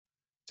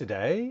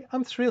Today,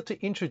 I'm thrilled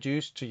to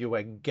introduce to you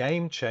a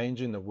game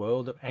changer in the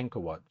world of Anchor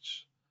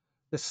Watch,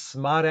 the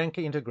Smart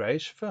Anchor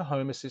integration for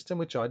Home Assistant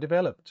which I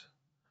developed.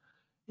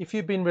 If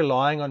you've been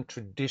relying on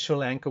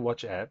traditional Anchor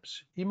Watch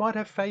apps, you might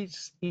have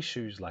faced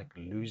issues like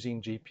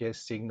losing GPS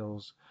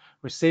signals,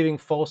 receiving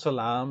false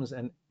alarms,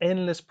 and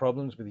endless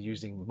problems with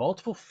using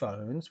multiple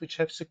phones which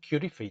have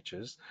security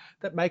features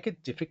that make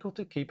it difficult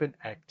to keep an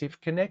active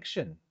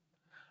connection.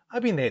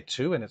 I've been there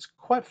too, and it's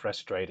quite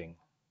frustrating.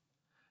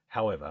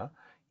 However,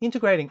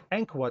 integrating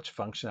Anchor Watch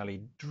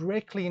functionality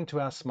directly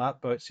into our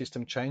smart boat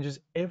system changes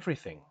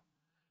everything.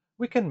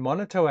 We can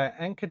monitor our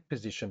anchored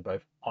position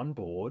both on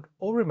board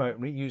or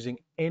remotely using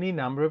any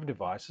number of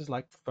devices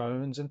like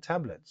phones and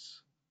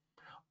tablets.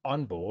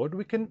 On board,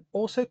 we can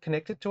also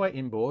connect it to our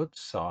inboard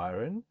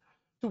siren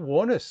to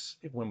warn us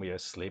when we are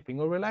sleeping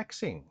or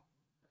relaxing,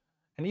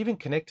 and even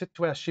connect it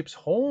to our ship's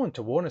horn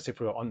to warn us if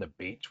we're on the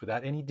beach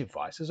without any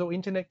devices or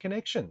internet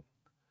connection.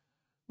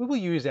 We will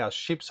use our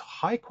ship's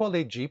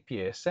high-quality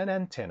GPS and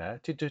antenna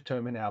to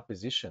determine our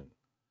position.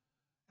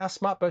 Our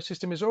smart boat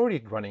system is already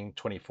running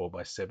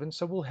 24/7,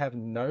 so we'll have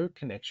no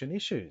connection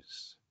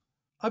issues.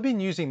 I've been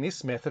using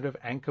this method of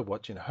Anchor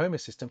Watch in Home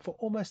Assistant for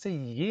almost a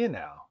year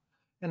now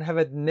and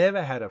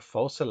never had a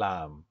false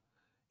alarm.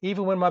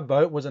 Even when my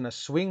boat was on a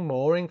swing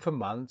mooring for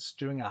months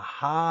during a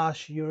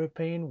harsh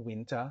European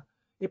winter,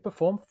 it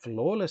performed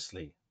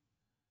flawlessly.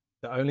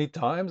 The only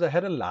times I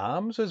had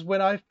alarms was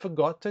when I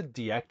forgot to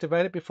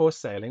deactivate it before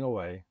sailing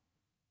away.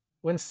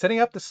 When setting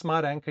up the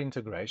Smart Anchor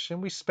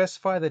integration, we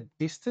specify the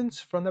distance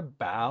from the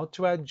bow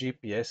to our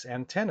GPS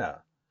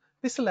antenna.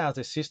 This allows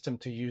the system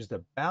to use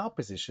the bow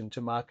position to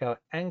mark our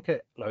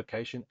anchor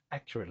location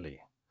accurately.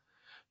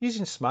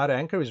 Using Smart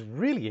Anchor is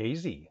really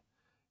easy.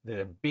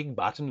 There's a big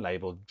button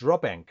labeled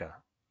Drop Anchor.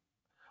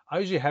 I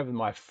usually have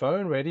my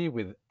phone ready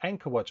with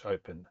Anchor Watch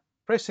open.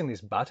 Pressing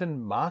this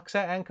button marks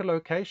our anchor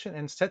location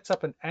and sets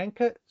up an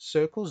anchor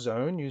circle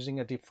zone using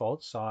a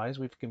default size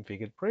we've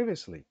configured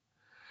previously.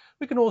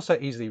 We can also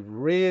easily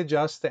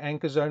readjust the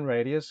anchor zone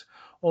radius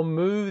or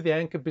move the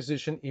anchor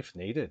position if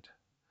needed.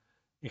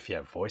 If you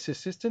have voice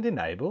assistant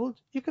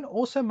enabled, you can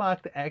also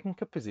mark the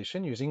anchor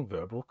position using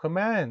verbal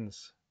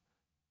commands.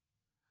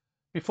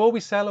 Before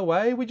we sail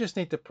away, we just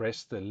need to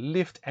press the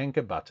lift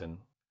anchor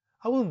button.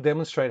 I will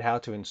demonstrate how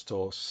to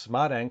install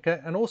Smart Anchor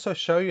and also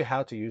show you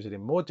how to use it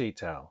in more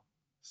detail.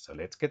 So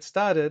let's get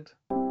started.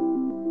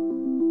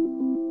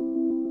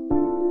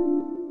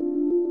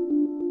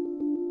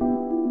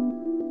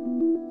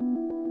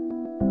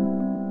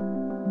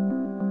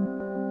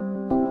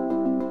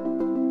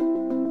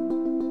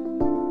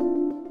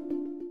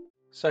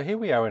 So here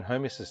we are in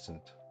Home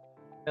Assistant.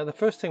 Now the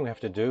first thing we have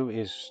to do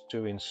is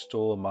to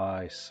install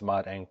my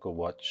Smart Anchor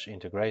Watch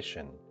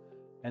integration.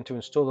 And to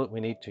install it, we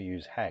need to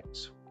use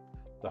Hacks,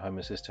 the Home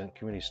Assistant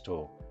community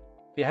store.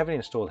 If you haven't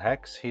installed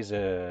Hacks, here's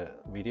a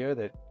video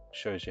that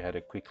shows you how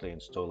to quickly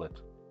install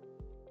it.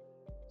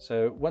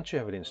 So once you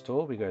have it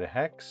installed, we go to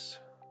Hacks,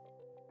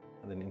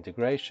 and then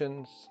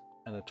Integrations,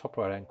 and the top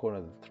right hand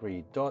corner, the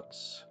three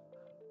dots,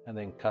 and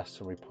then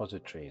Custom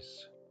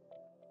Repositories.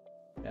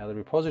 Now the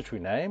repository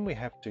name we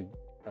have to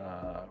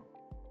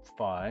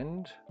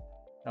find.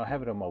 Now I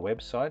have it on my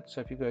website,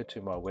 so if you go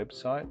to my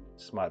website,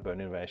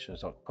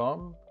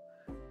 smartboatinnovations.com,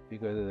 you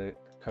go to the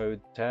code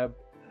tab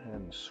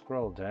and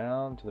scroll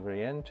down to the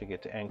very end to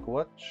get to Anchor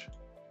Watch.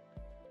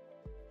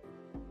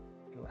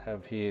 You'll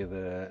have here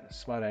the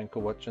Smart Anchor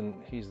Watch,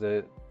 and here's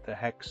the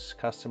Hacks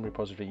custom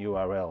repository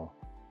URL.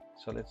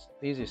 So the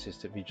easiest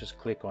is if you just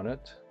click on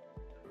it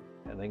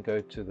and then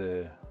go to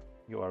the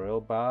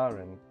URL bar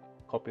and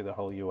copy the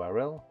whole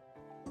URL,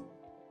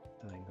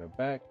 and then go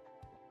back,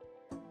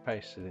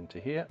 paste it into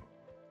here,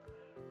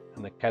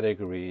 and the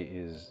category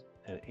is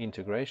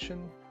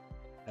integration,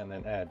 and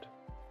then add.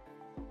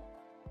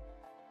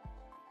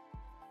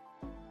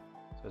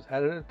 So it's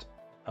added it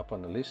up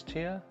on the list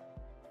here.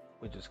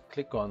 We just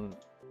click on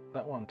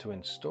that one to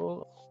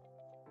install,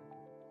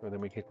 and then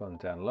we click on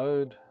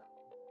download.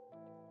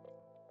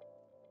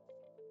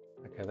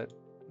 Okay, that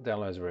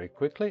downloads very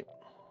quickly.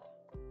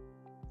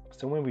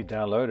 So when we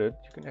download it,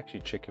 you can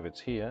actually check if it's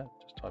here.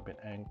 Just type in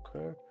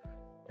Anchor,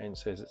 and it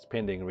says it's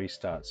pending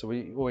restart. So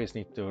we always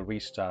need to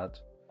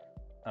restart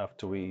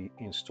after we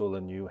install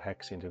a new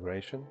Hacks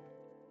integration.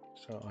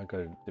 So I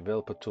go to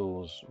Developer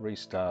Tools,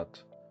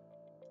 Restart.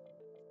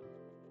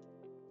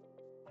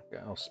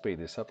 Okay, I'll speed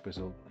this up because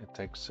it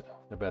takes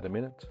about a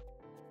minute.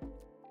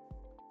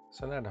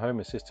 So now that Home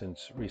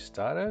Assistant's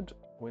restarted,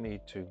 we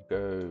need to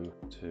go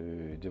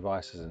to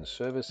Devices and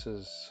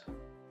Services,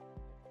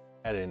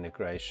 add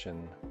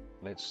integration.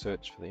 Let's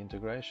search for the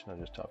integration. I'll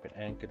just type in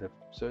Anchor to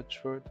search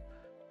for it.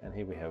 And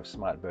here we have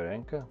Smart Boat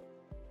Anchor.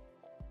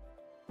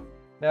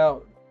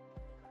 Now,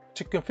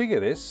 to configure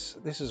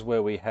this is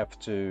where we have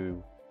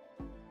to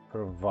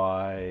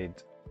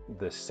provide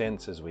the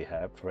sensors we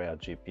have for our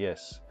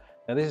GPS.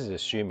 Now this is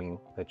assuming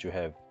that you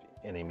have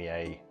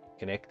NMEA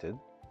connected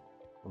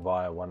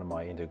via one of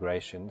my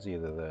integrations,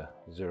 either the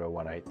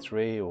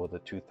 0183 or the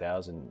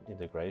 2000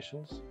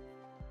 integrations.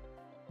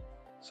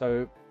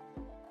 So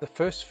the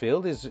first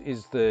field is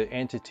the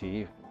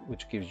entity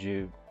which gives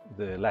you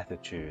the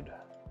latitude.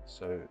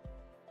 So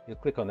you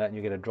click on that and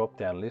you get a drop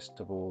down list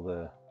of all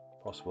the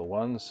possible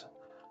ones.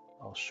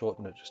 I'll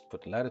shorten it, just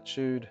put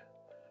latitude,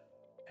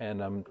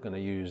 and I'm going to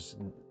use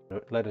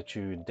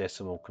latitude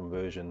decimal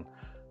conversion.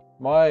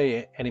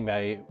 My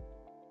anime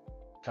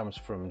comes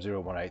from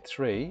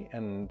 0183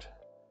 and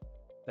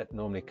that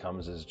normally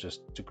comes as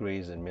just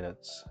degrees and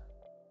minutes.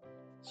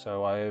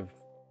 So I've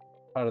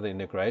part of the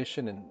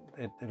integration, and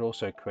it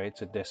also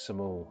creates a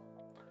decimal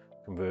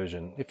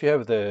conversion. If you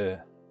have the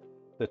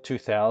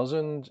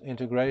 2000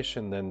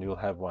 integration, then you'll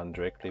have one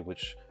directly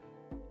which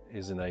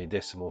is in a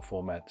decimal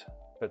format.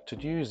 But to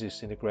use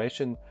this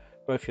integration,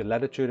 both your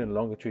latitude and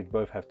longitude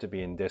both have to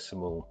be in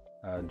decimal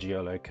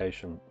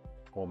geolocation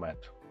format.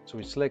 So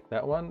we select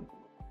that one,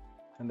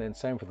 and then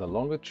same for the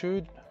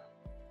longitude.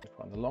 We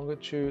find the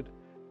longitude.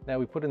 Now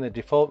we put in the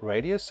default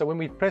radius. So when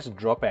we press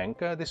drop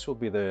anchor, this will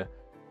be the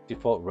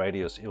default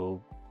radius it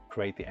will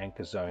create the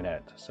anchor zone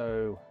at.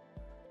 So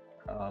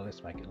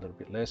let's make it a little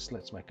bit less.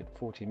 Let's make it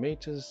 40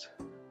 meters.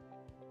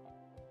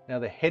 Now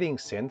the heading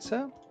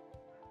sensor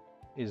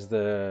is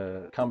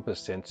the compass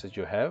sensor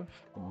you have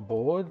on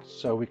board,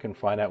 so we can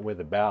find out where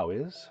the bow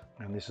is.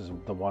 And this is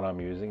the one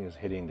I'm using, is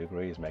heading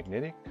degrees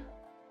magnetic.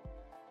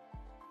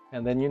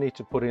 And then you need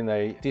to put in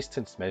a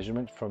distance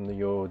measurement from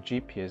your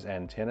GPS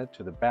antenna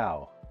to the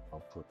bow. I'll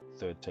put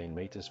 13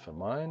 meters for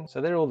mine. So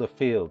they're all the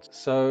fields.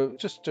 So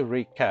just to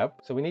recap,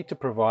 so we need to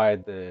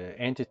provide the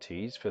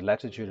entities for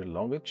latitude and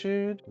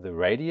longitude, the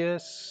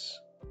radius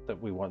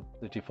that we want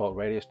the default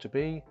radius to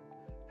be,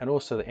 and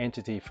also the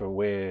entity for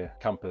where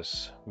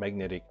compass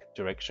magnetic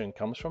direction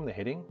comes from, the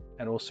heading,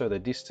 and also the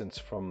distance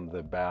from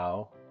the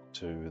bow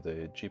to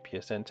the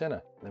GPS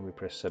antenna. Then we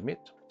press submit.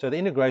 So the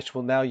integration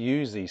will now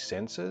use these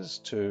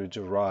sensors to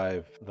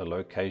derive the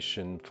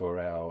location for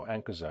our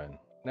anchor zone.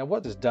 Now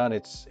what it's done,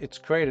 it's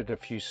created a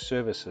few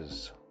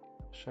services.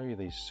 I'll show you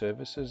these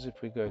services.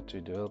 If we go to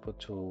Developer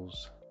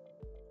Tools,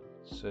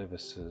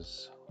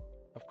 Services,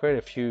 I've created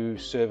a few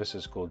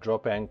services called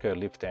Drop Anchor,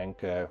 Lift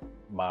Anchor,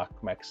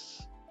 Mark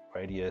Max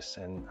Radius,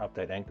 and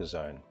Update Anchor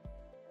Zone.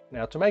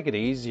 Now to make it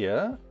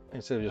easier,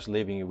 instead of just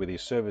leaving you with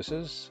these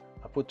services,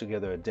 I put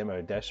together a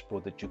demo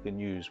dashboard that you can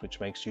use,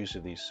 which makes use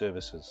of these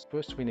services.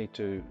 First we need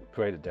to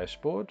create a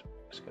dashboard.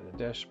 Let's go to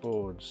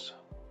Dashboards,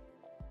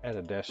 add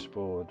a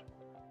dashboard,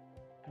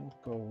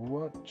 Anchor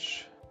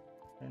Watch,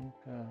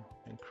 Anchor,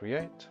 and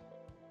Create.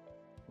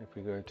 If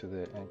we go to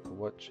the Anchor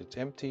Watch, it's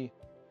empty.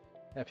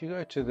 Now if you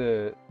go to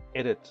the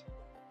Edit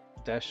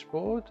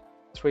Dashboard,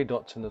 3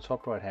 dots in the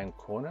top right hand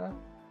corner,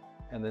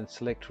 and then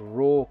select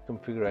Raw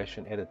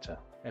Configuration Editor.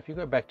 Now if you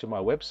go back to my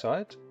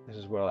website, this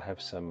is where I have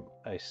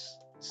a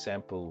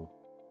sample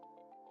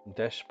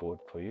dashboard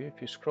for you.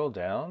 If you scroll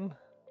down,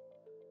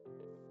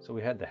 so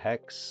we had the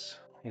hacks.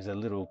 Here's a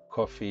little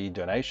coffee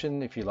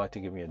donation if you'd like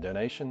to give me a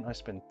donation. I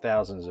spend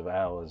thousands of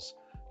hours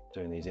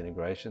doing these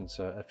integrations,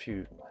 so a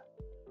few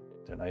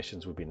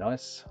donations would be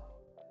nice.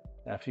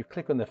 Now if you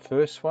click on the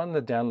first one,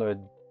 the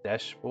download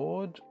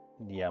dashboard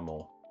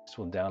YAML, this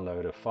will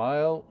download a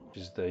file, which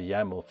is the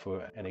YAML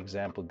for an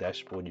example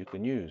dashboard you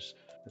can use.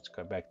 Let's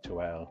go back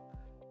to our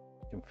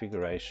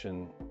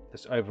configuration.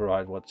 Let's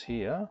override what's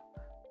here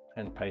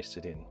and paste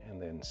it in,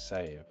 and then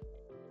save.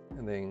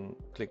 And then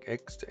click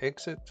X to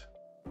exit,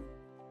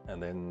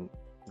 and then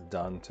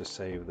done to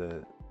save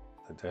the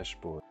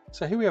dashboard.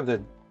 So here we have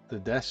the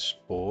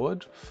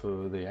dashboard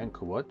for the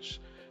Anchor Watch.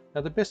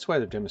 Now the best way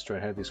to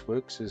demonstrate how this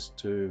works is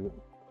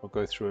I'll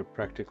go through a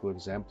practical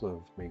example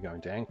of me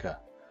going to anchor.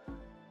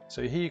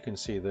 So here you can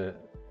see the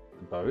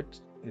boat.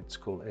 It's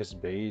called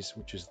SBs,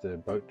 which is the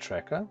boat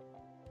tracker.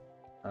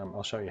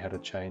 I'll show you how to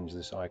change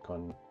this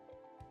icon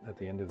at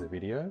the end of the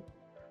video.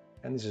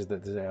 And this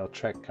is our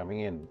track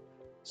coming in.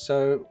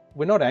 So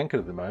we're not anchored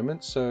at the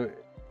moment, so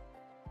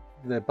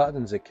the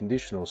buttons are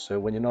conditional. So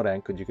when you're not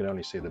anchored, you can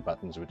only see the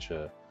buttons which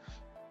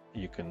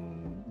you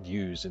can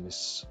use in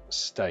this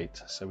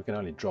state. So we can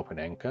only drop an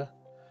anchor.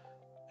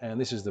 And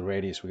this is the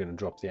radius we're going to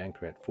drop the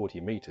anchor at,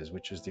 40 meters,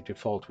 which is the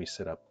default we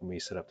set up when we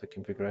set up the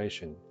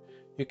configuration.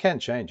 You can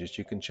change this.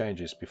 You can change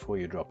this before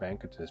you drop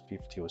anchor to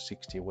 50 or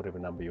 60 or whatever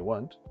number you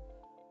want.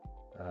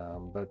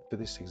 But for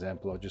this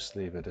example, I'll just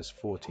leave it as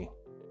 40.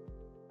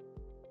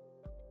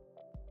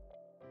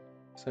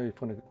 So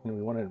if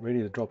we want it ready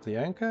to drop the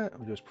anchor,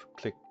 we'll just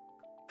click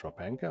drop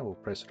anchor. We'll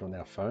press it on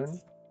our phone,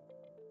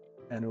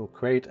 and it will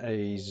create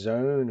a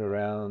zone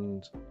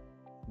around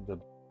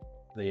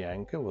the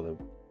anchor, or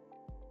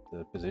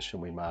the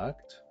position we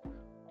marked,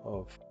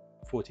 of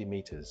 40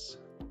 meters.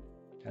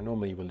 And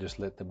normally we'll just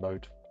let the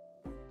boat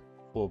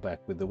fall back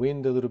with the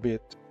wind a little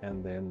bit,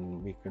 and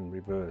then we can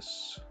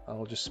reverse.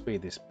 I'll just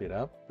speed this bit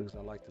up because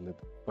I like to let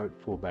the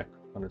boat fall back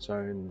on its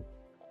own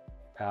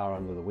power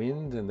under the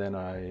wind, and then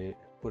I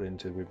put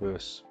into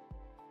reverse.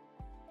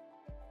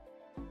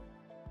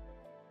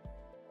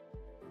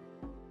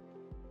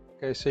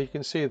 Okay, so you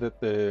can see that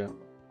the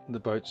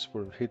boats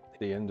will hit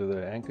the end of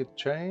the anchor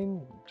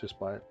chain just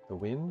by the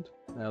wind.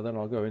 Now then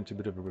I'll go into a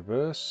bit of a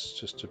reverse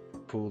just to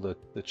pull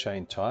the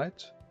chain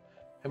tight.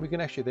 And we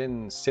can actually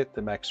then set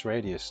the max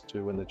radius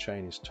to when the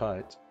chain is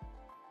tight.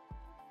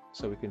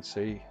 so we can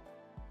see.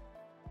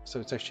 So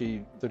it's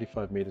actually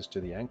 35 meters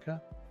to the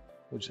anchor.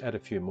 We'll just add a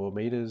few more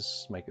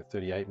meters, make it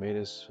 38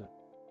 meters,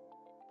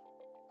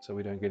 so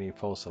we don't get any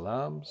false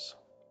alarms.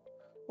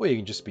 Or you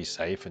can just be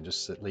safe and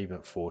just leave it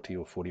at 40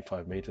 or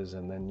 45 meters,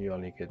 and then you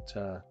only get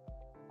a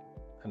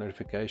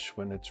notification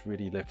when it's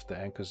really left the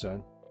anchor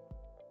zone.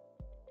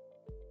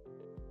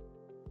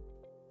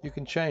 You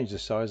can change the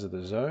size of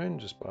the zone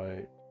just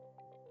by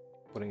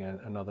putting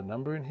another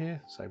number in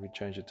here. Say we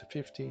change it to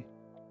 50.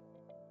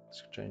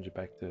 Let's change it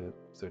back to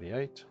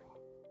 38.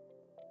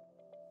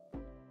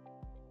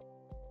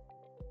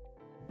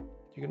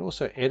 You can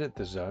also edit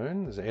the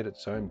zone. There's an edit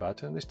zone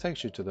button. This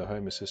takes you to the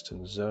Home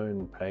Assistant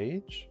zone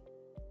page.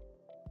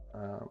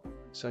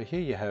 So here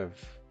you have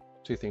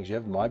two things. You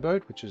have My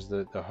Boat, which is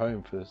the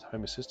home for the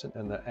Home Assistant,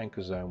 and the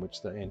anchor zone,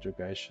 which the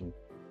integration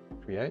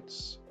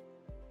creates.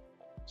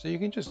 So you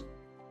can just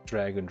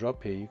drag and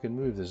drop here. You can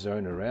move the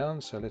zone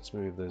around. So let's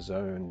move the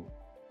zone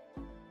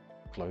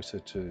closer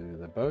to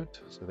the boat.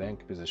 So the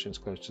anchor position is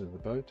closer to the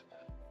boat.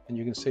 And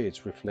you can see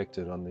it's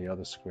reflected on the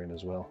other screen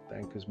as well. The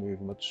anchors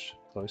move much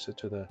closer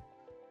to the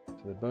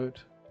boat.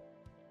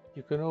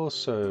 You can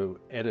also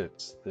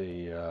edit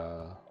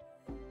the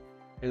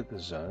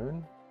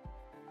zone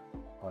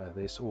by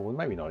this, or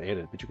maybe not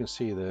edit, but you can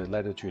see the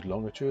latitude,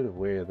 longitude of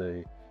where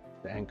the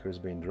anchor has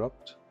been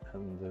dropped,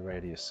 and the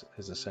radius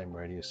is the same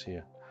radius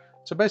here.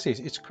 So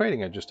basically it's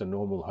creating just a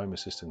normal Home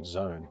Assistant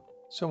zone.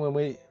 So when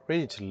we're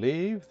ready to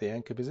leave the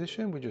anchor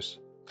position, we just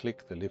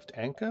click the lift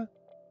anchor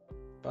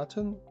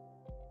button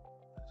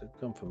as a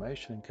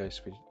confirmation in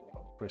case we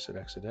press it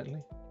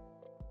accidentally.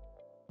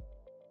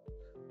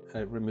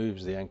 And it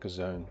removes the anchor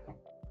zone,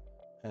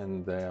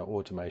 and the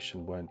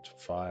automation won't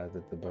fire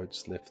that the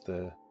boat's left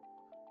the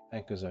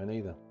anchor zone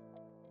either.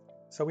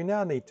 So we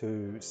now need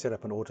to set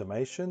up an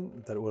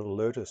automation that will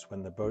alert us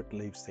when the boat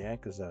leaves the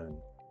anchor zone.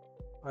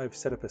 I've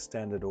set up a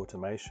standard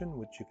automation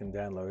which you can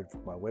download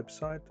from my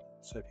website.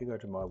 So if you go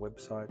to my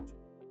website,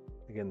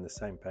 again the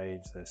same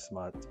page, the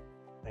Smart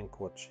Anchor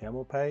Watch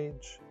YAML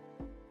page,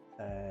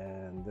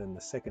 and then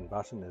the second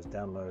button is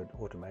download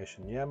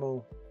automation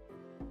YAML.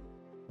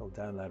 I'll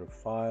download a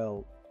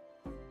file,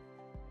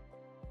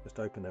 just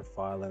open that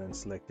file and then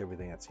select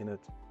everything that's in it.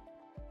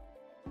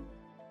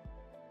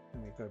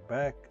 And we go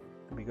back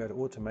and we go to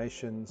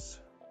automations,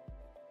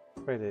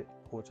 create an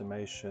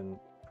automation,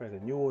 create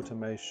a new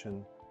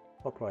automation,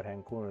 top right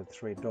hand corner,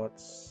 3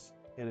 dots,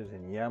 edit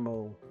in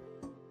YAML,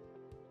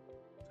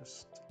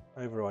 just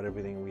override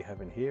everything we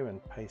have in here and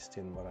paste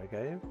in what I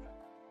gave,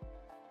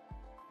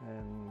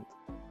 and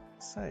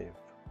save.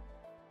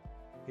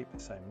 Keep the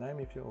same name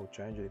if you, or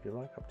change it if you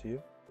like, up to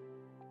you.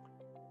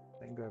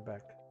 Then go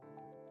back.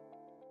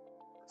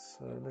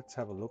 So let's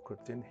have a look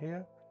what's in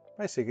here.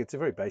 Basically, it's a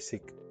very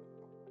basic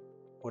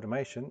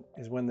automation.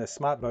 Is when the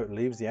smart boat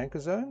leaves the anchor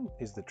zone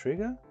is the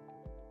trigger,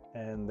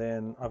 and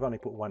then I've only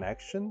put one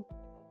action,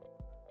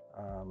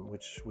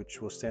 which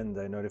will send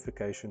a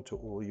notification to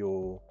all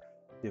your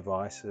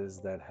devices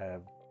that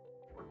have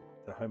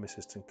the Home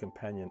Assistant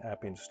companion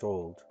app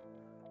installed.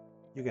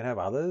 You can have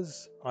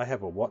others. I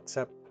have a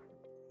WhatsApp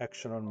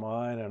action on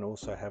mine, and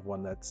also have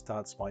one that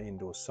starts my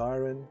indoor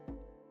siren.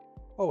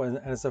 Oh, and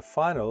as a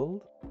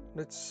final,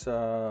 let's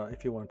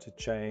if you want to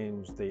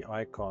change the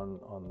icon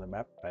on the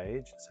map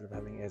page, instead of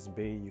having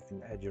SB, you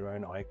can add your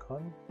own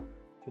icon.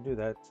 To do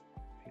that,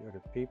 if you go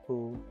to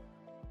people,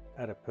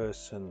 add a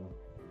person,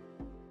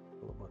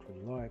 what would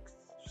you like?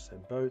 Just say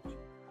boat,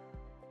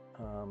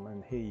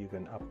 and here you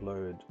can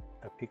upload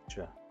a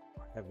picture.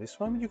 I have this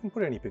one. You can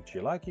put any picture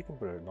you like. You can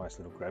put a nice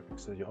little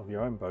graphics of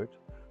your own boat,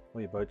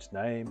 or your boat's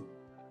name.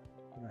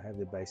 And I have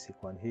the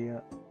basic one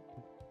here.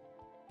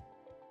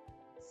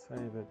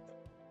 Save it.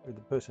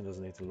 The person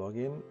doesn't need to log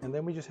in, and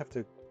then we just have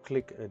to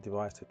click a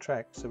device to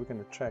track. So we're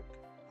going to track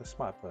the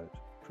smart boat.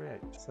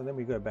 Create. So then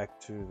we go back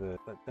to the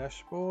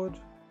dashboard.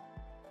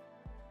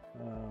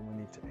 We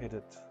need to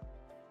edit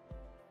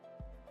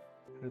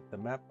the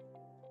map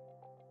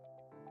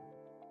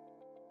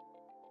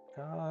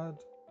card,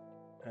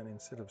 and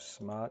instead of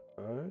smart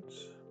boat,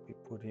 we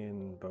put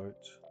in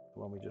boat, the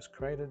one we just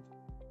created.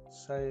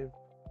 Save,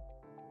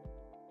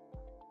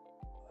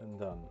 and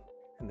done.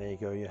 And there you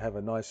go, you have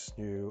a nice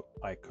new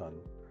icon.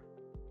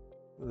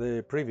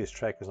 The previous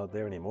track is not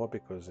there anymore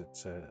because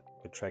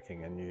we're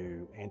tracking a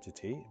new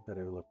entity, but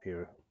it will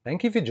appear.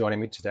 Thank you for joining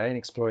me today in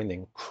exploring the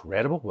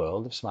incredible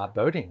world of smart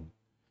boating.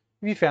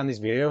 If you found this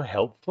video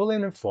helpful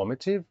and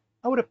informative,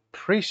 I would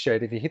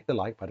appreciate if you hit the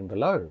like button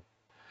below.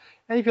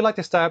 And if you'd like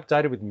to stay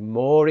updated with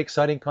more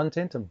exciting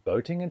content on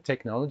boating and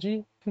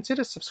technology,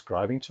 consider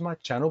subscribing to my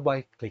channel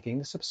by clicking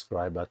the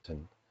subscribe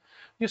button.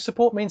 Your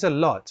support means a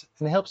lot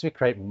and helps me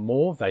create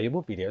more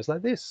valuable videos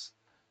like this.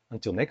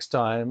 Until next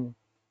time,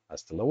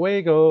 hasta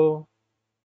luego.